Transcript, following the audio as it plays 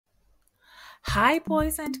Hi,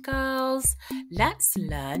 boys and girls. Let's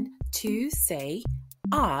learn to say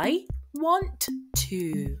I want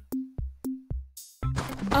to.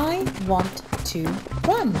 I want to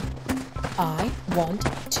run. I want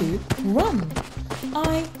to run.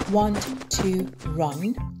 I want to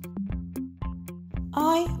run.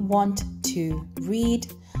 I want to read.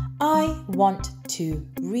 I want to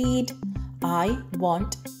read. I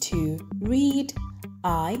want to read.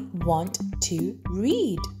 I want to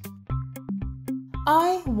read.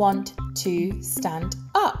 I want to stand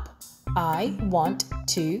up. I want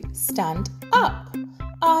to stand up.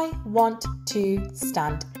 I want to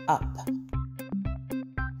stand up.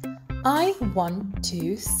 I want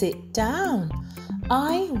to sit down.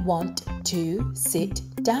 I want to sit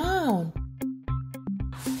down.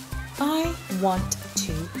 I want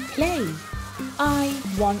to play. I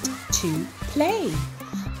want to play.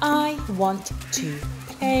 I want to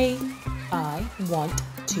play. I want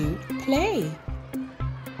to play.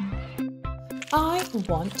 I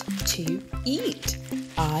want to eat.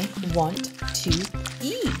 I want to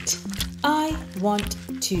eat. I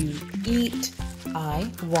want to eat. I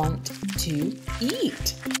want to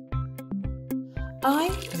eat. I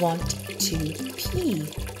want to pee.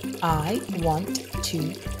 I want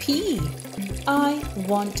to pee. I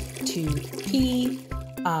want to pee.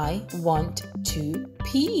 I want to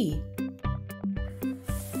pee.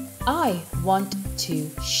 I want to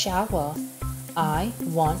shower. I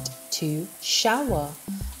want to shower.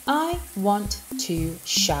 I want to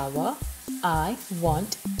shower. I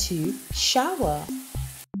want to shower.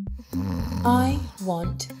 I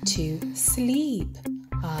want to sleep.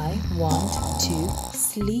 I want to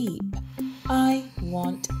sleep. I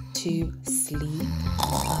want to sleep.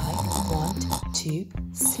 I want to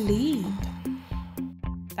sleep.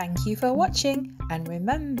 Thank you for watching, and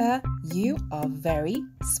remember, you are very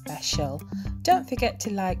special. Don't forget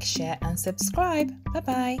to like, share and subscribe. Bye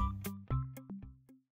bye.